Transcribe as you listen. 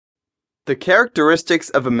The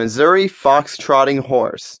characteristics of a Missouri fox-trotting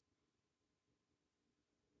horse.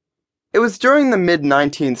 It was during the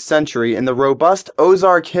mid-19th century in the robust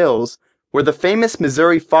Ozark Hills where the famous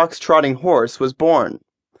Missouri fox-trotting horse was born.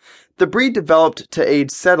 The breed developed to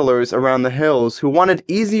aid settlers around the hills who wanted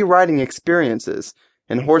easy riding experiences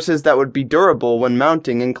and horses that would be durable when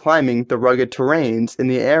mounting and climbing the rugged terrains in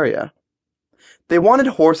the area. They wanted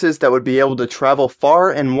horses that would be able to travel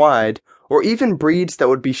far and wide, or even breeds that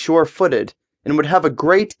would be sure-footed and would have a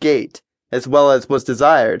great gait, as well as was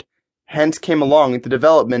desired. Hence came along the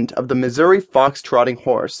development of the Missouri fox-trotting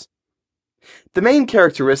horse. The main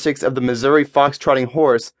characteristics of the Missouri fox-trotting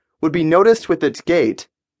horse would be noticed with its gait,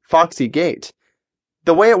 foxy gait,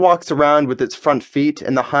 the way it walks around with its front feet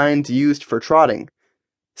and the hinds used for trotting.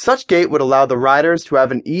 Such gait would allow the riders to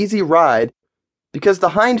have an easy ride because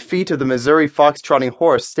the hind feet of the Missouri fox-trotting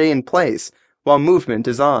horse stay in place while movement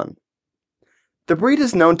is on. The breed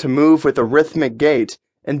is known to move with a rhythmic gait,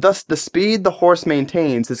 and thus the speed the horse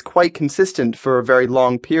maintains is quite consistent for a very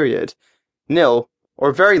long period, nil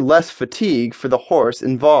or very less fatigue for the horse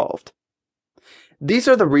involved. These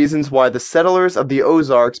are the reasons why the settlers of the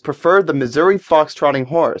Ozarks preferred the Missouri fox-trotting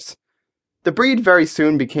horse. The breed very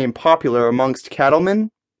soon became popular amongst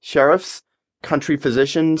cattlemen, sheriffs, country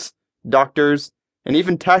physicians, doctors, and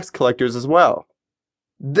even tax collectors as well.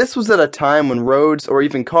 This was at a time when roads or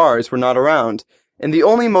even cars were not around, and the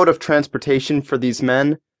only mode of transportation for these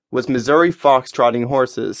men was Missouri fox-trotting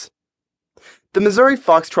horses. The Missouri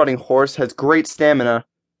fox-trotting horse has great stamina,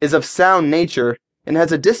 is of sound nature, and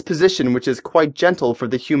has a disposition which is quite gentle for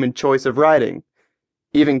the human choice of riding.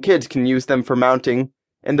 Even kids can use them for mounting,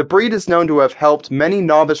 and the breed is known to have helped many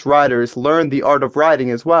novice riders learn the art of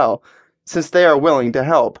riding as well, since they are willing to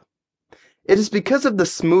help. It is because of the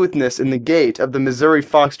smoothness in the gait of the Missouri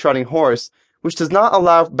fox-trotting horse which does not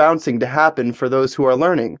allow bouncing to happen for those who are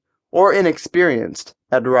learning, or inexperienced,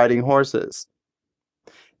 at riding horses.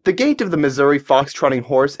 The gait of the Missouri fox-trotting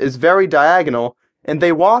horse is very diagonal, and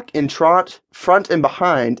they walk and trot front and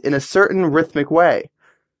behind in a certain rhythmic way.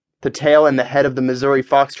 The tail and the head of the Missouri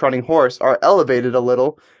fox-trotting horse are elevated a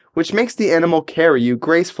little, which makes the animal carry you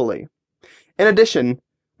gracefully. In addition,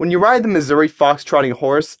 when you ride the Missouri fox-trotting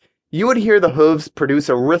horse, you would hear the hooves produce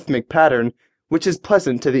a rhythmic pattern, which is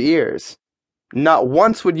pleasant to the ears. Not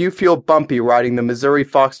once would you feel bumpy riding the Missouri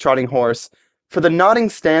fox-trotting horse, for the nodding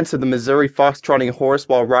stance of the Missouri fox-trotting horse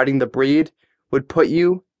while riding the breed would put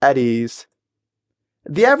you at ease.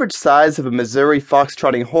 The average size of a Missouri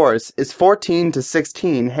fox-trotting horse is 14 to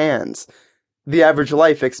 16 hands. The average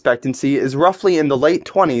life expectancy is roughly in the late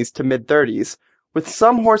 20s to mid-30s, with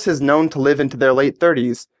some horses known to live into their late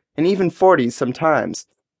 30s and even 40s sometimes,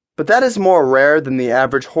 but that is more rare than the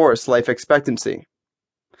average horse life expectancy.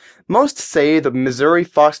 Most say the Missouri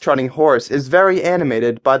fox-trotting horse is very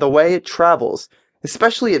animated by the way it travels,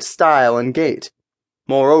 especially its style and gait.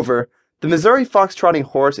 Moreover, the Missouri fox-trotting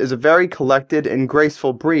horse is a very collected and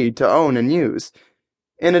graceful breed to own and use.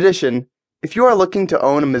 In addition, if you are looking to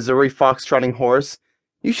own a Missouri fox-trotting horse,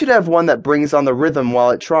 you should have one that brings on the rhythm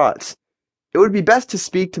while it trots. It would be best to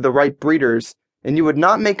speak to the right breeders, and you would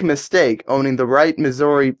not make a mistake owning the right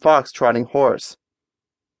Missouri fox-trotting horse.